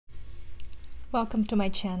Welcome to my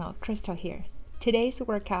channel, Chrystal here. Today's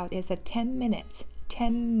workout is a 10 minutes,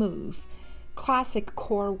 10 move, classic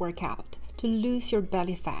core workout to lose your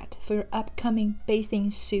belly fat for your upcoming bathing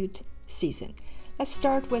suit season. Let's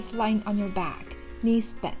start with lying on your back,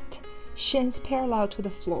 knees bent, shins parallel to the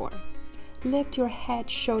floor. Lift your head,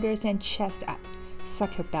 shoulders, and chest up.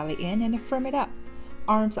 Suck your belly in and firm it up.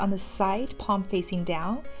 Arms on the side, palm facing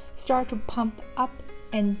down. Start to pump up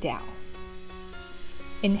and down.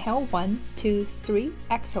 Inhale 1, 2, 3.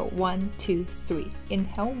 Exhale 1, 2, 3.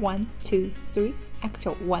 Inhale 1, 2, 3.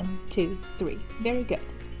 Exhale 1, 2, 3. Very good.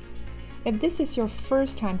 If this is your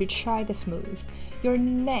first time to try this move, your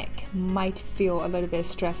neck might feel a little bit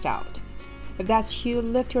stressed out. If that's you,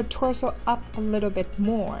 lift your torso up a little bit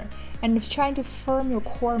more and trying to firm your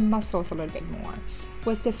core muscles a little bit more.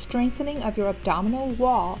 With the strengthening of your abdominal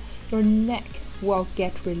wall, your neck will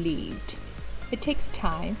get relieved. It takes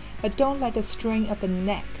time, but don't let the strain of the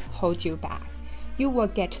neck hold you back. You will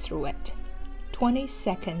get through it. 20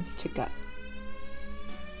 seconds to go.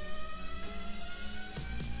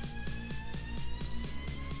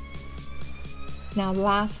 Now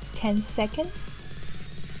last 10 seconds.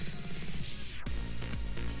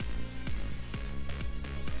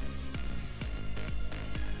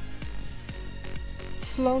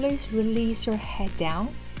 Slowly release your head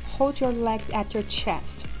down. Hold your legs at your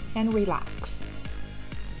chest and relax.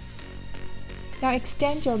 Now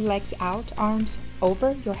extend your legs out, arms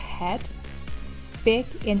over your head. Big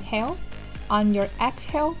inhale. On your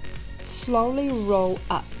exhale, slowly roll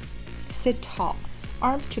up. Sit tall,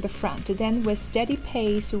 arms to the front, then with steady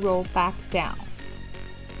pace roll back down.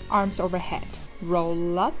 Arms overhead.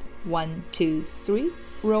 Roll up, 1, 2, 3.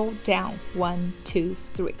 Roll down, 1, 2,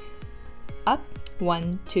 3. Up,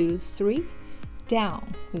 1, 2, 3.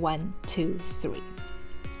 Down, 1, 2, 3.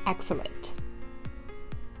 Excellent.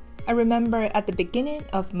 I remember at the beginning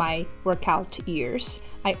of my workout years,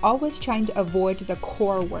 I always trying to avoid the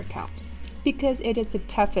core workout because it is the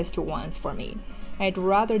toughest ones for me. I'd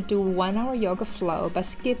rather do 1 hour yoga flow but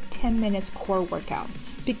skip 10 minutes core workout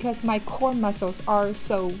because my core muscles are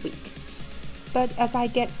so weak. But as I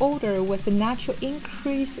get older, with the natural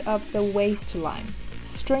increase of the waistline,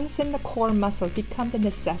 strengthen the core muscle become the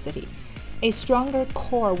necessity. A stronger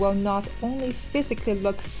core will not only physically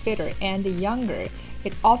look fitter and younger,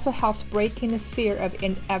 it also helps breaking the fear of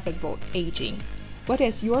inevitable aging. What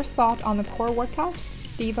is your thought on the core workout?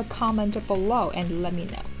 Leave a comment below and let me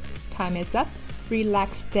know. Time is up.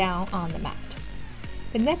 Relax down on the mat.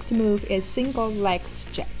 The next move is single leg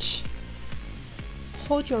stretch.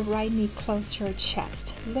 Hold your right knee close to your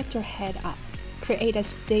chest. Lift your head up. Create a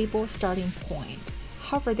stable starting point.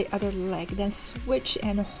 Hover the other leg, then switch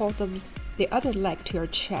and hold the other leg to your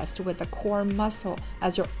chest with the core muscle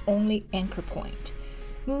as your only anchor point.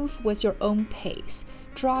 Move with your own pace.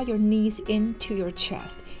 Draw your knees into your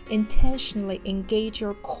chest. Intentionally engage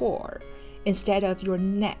your core instead of your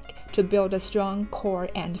neck to build a strong core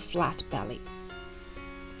and flat belly.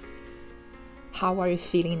 How are you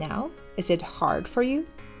feeling now? Is it hard for you?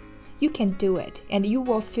 You can do it and you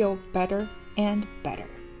will feel better and better.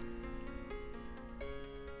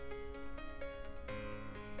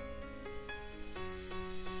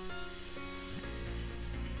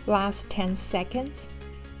 Last 10 seconds.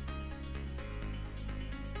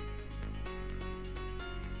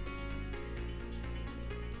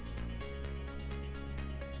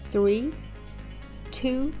 Three,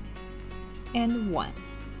 2, and 1.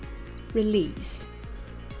 Release.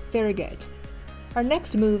 Very good. Our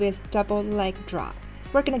next move is double leg drop.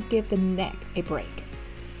 We're going to give the neck a break.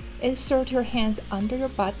 Insert your hands under your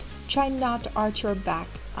butt. Try not to arch your back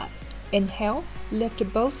up. Inhale,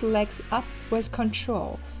 lift both legs up with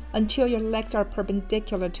control until your legs are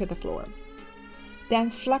perpendicular to the floor. Then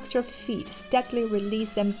flex your feet, steadily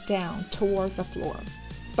release them down towards the floor.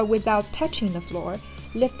 But without touching the floor,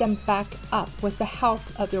 lift them back up with the help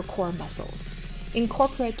of your core muscles.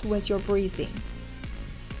 Incorporate with your breathing.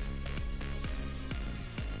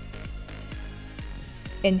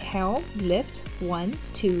 Inhale, lift, 1,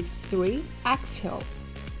 2, 3. Exhale,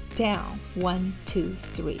 down, 1, 2,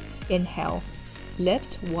 3. Inhale,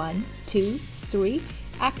 lift, 1, 2, 3.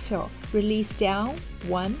 Exhale, release down,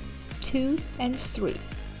 1, 2, and 3.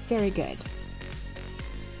 Very good.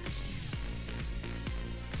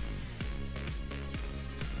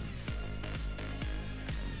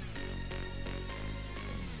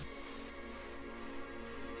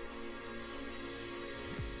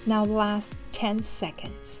 Now last 10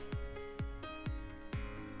 seconds.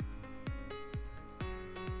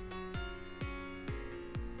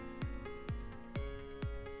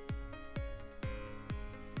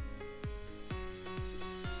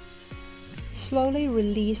 Slowly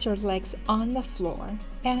release your legs on the floor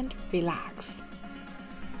and relax.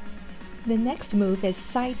 The next move is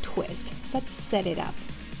side twist. Let's set it up.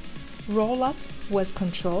 Roll up with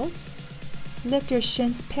control. Lift your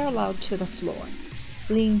shins parallel to the floor.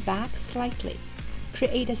 Lean back slightly.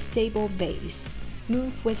 Create a stable base.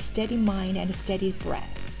 Move with steady mind and steady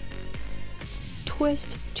breath.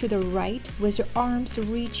 Twist to the right with your arms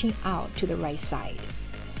reaching out to the right side.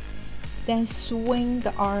 Then swing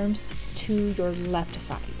the arms to your left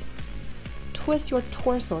side. Twist your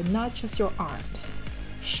torso, not just your arms.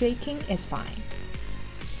 Shaking is fine.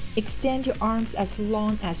 Extend your arms as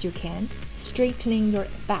long as you can, straightening your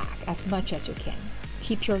back as much as you can.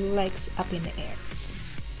 Keep your legs up in the air.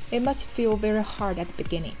 It must feel very hard at the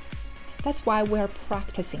beginning. That's why we're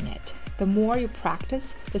practicing it. The more you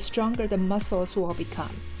practice, the stronger the muscles will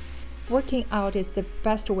become. Working out is the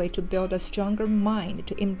best way to build a stronger mind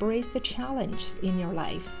to embrace the challenges in your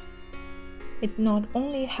life. It not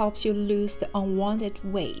only helps you lose the unwanted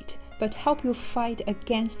weight, but help you fight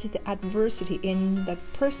against the adversity in the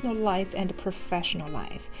personal life and professional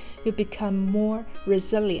life. You become more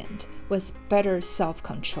resilient with better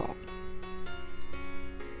self-control.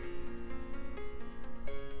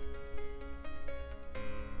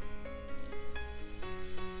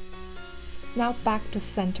 Now back to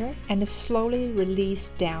center and slowly release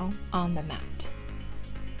down on the mat.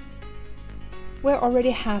 We're already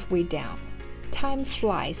halfway down. Time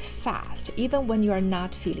flies fast even when you are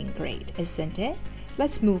not feeling great, isn't it?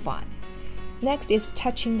 Let's move on. Next is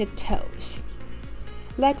touching the toes.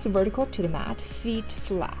 Legs vertical to the mat, feet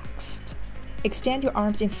flexed. Extend your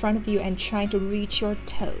arms in front of you and try to reach your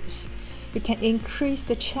toes. You can increase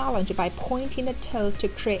the challenge by pointing the toes to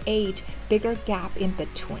create bigger gap in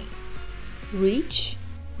between. Reach,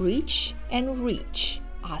 reach, and reach.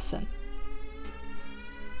 Awesome.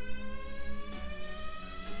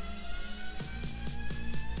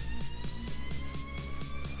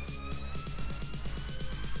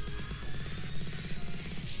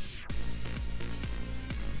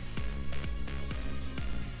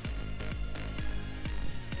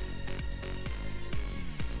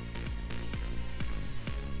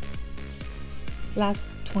 Last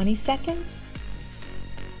 20 seconds.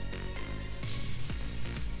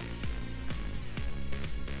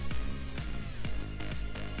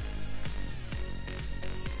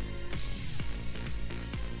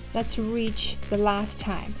 Let's reach the last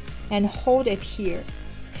time and hold it here.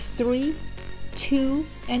 3, 2,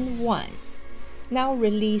 and 1. Now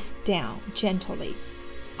release down gently.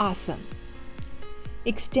 Awesome.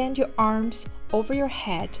 Extend your arms over your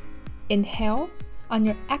head. Inhale. On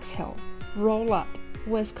your exhale, roll up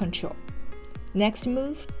with control. Next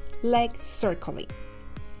move, leg circling.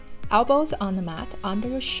 Elbows on the mat under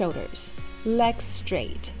your shoulders. Legs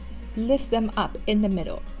straight. Lift them up in the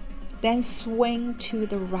middle. Then swing to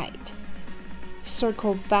the right.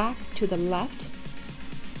 Circle back to the left.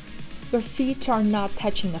 Your feet are not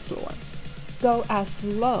touching the floor. Go as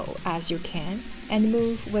low as you can and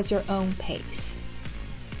move with your own pace.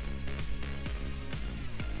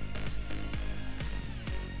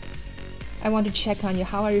 I want to check on you.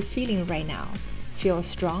 How are you feeling right now? Feel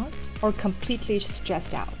strong or completely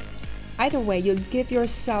stressed out? Either way, you give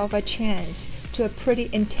yourself a chance to a pretty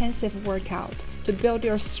intensive workout to build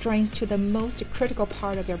your strength to the most critical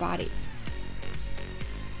part of your body,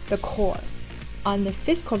 the core. On the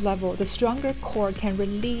physical level, the stronger core can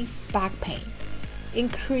relieve back pain,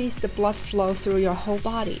 increase the blood flow through your whole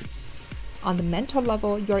body. On the mental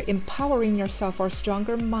level, you're empowering yourself for a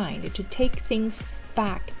stronger mind to take things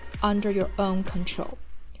back under your own control.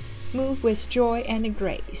 Move with joy and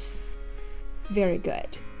grace. Very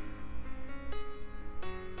good.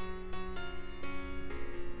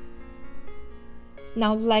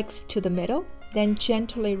 Now legs to the middle, then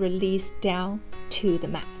gently release down to the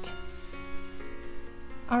mat.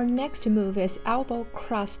 Our next move is elbow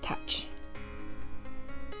cross touch.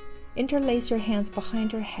 Interlace your hands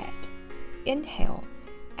behind your head. Inhale,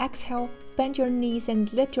 exhale, bend your knees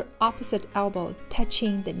and lift your opposite elbow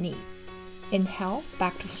touching the knee. Inhale,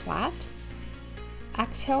 back to flat.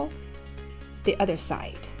 Exhale, the other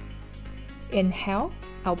side. Inhale,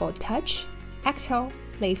 elbow touch. Exhale,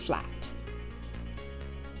 lay flat.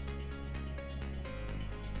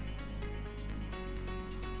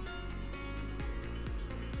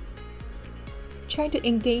 Try to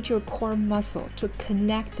engage your core muscle to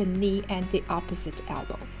connect the knee and the opposite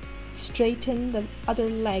elbow. Straighten the other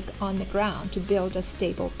leg on the ground to build a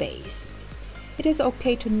stable base. It is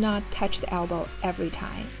okay to not touch the elbow every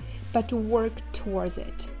time, but to work towards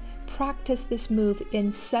it. Practice this move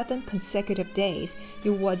in 7 consecutive days.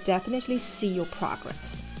 You will definitely see your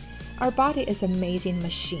progress. Our body is an amazing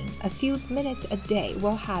machine. A few minutes a day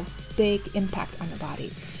will have big impact on your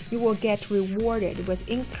body. You will get rewarded with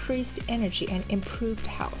increased energy and improved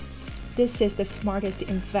health. This is the smartest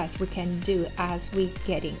invest we can do as we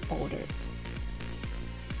getting older.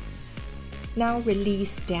 Now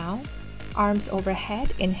release down, arms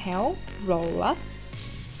overhead, inhale, roll up.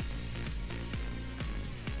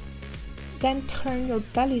 Then turn your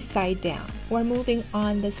belly side down. We're moving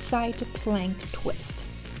on the side plank twist.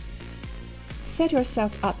 Set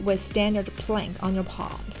yourself up with standard plank on your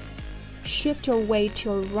palms. Shift your weight to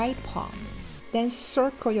your right palm. Then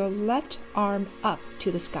circle your left arm up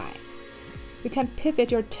to the sky. You can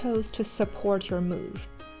pivot your toes to support your move.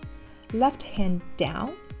 Left hand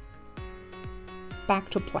down, back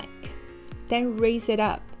to plank. Then raise it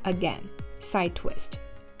up again, side twist.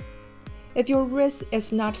 If your wrist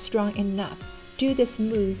is not strong enough, do this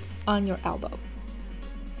move on your elbow.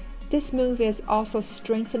 This move is also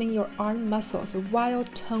strengthening your arm muscles while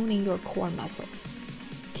toning your core muscles.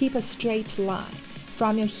 Keep a straight line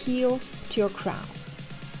from your heels to your crown.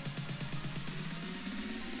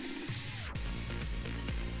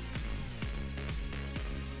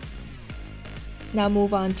 Now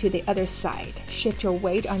move on to the other side. Shift your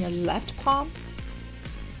weight on your left palm.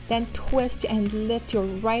 Then twist and lift your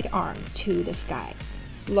right arm to the sky.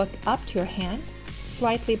 Look up to your hand.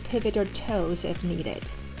 Slightly pivot your toes if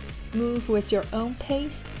needed. Move with your own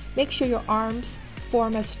pace. Make sure your arms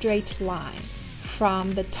form a straight line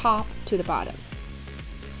from the top to the bottom.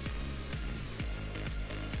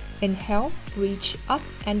 Inhale, reach up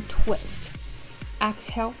and twist.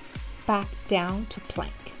 Exhale, back down to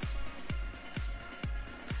plank.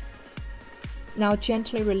 Now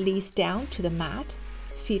gently release down to the mat,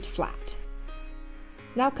 feet flat.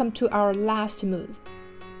 Now come to our last move,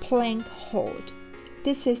 plank hold.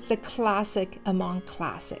 This is the classic among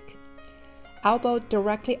classic. Elbow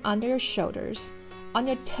directly under your shoulders. On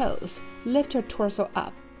your toes, lift your torso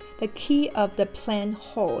up. The key of the plank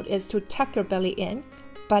hold is to tuck your belly in,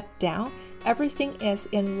 butt down. Everything is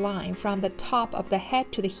in line from the top of the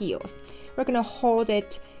head to the heels. We're going to hold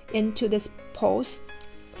it into this pose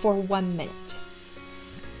for 1 minute.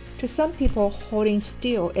 To some people, holding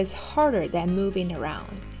still is harder than moving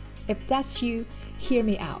around. If that's you, hear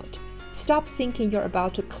me out. Stop thinking you're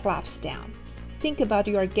about to collapse down. Think about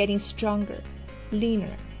you are getting stronger,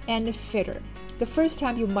 leaner, and fitter. The first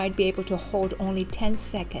time you might be able to hold only 10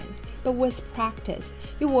 seconds, but with practice,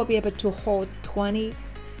 you will be able to hold 20,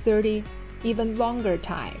 30, even longer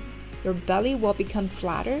time. Your belly will become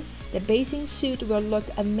flatter, the bathing suit will look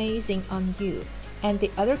amazing on you, and the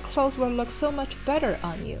other clothes will look so much better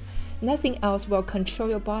on you. Nothing else will control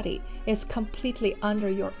your body. It's completely under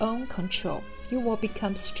your own control. You will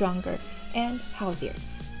become stronger and healthier.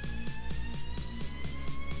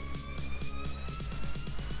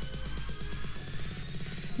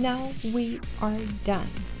 Now we are done.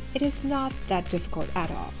 It is not that difficult at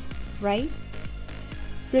all, right?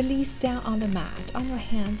 Release down on the mat, on your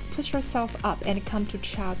hands, push yourself up and come to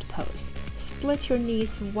child pose. Split your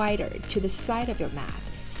knees wider to the side of your mat.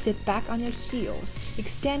 Sit back on your heels.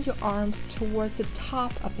 Extend your arms towards the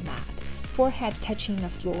top of the mat. Forehead touching the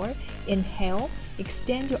floor. Inhale,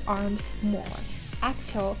 extend your arms more.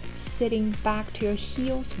 Exhale, sitting back to your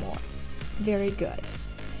heels more. Very good.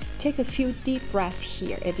 Take a few deep breaths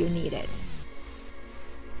here if you need it.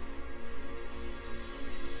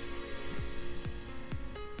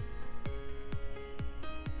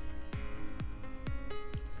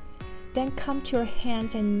 Then come to your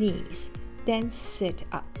hands and knees. Then sit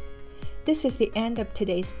up. This is the end of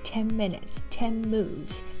today's 10 minutes, 10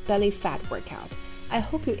 moves belly fat workout. I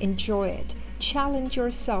hope you enjoy it. Challenge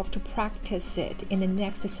yourself to practice it in the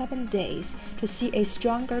next 7 days to see a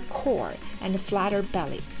stronger core and a flatter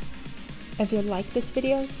belly. If you like this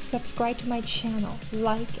video, subscribe to my channel,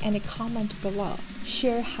 like and comment below.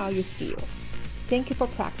 Share how you feel. Thank you for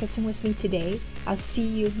practicing with me today. I'll see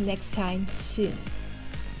you next time soon.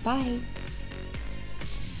 Bye.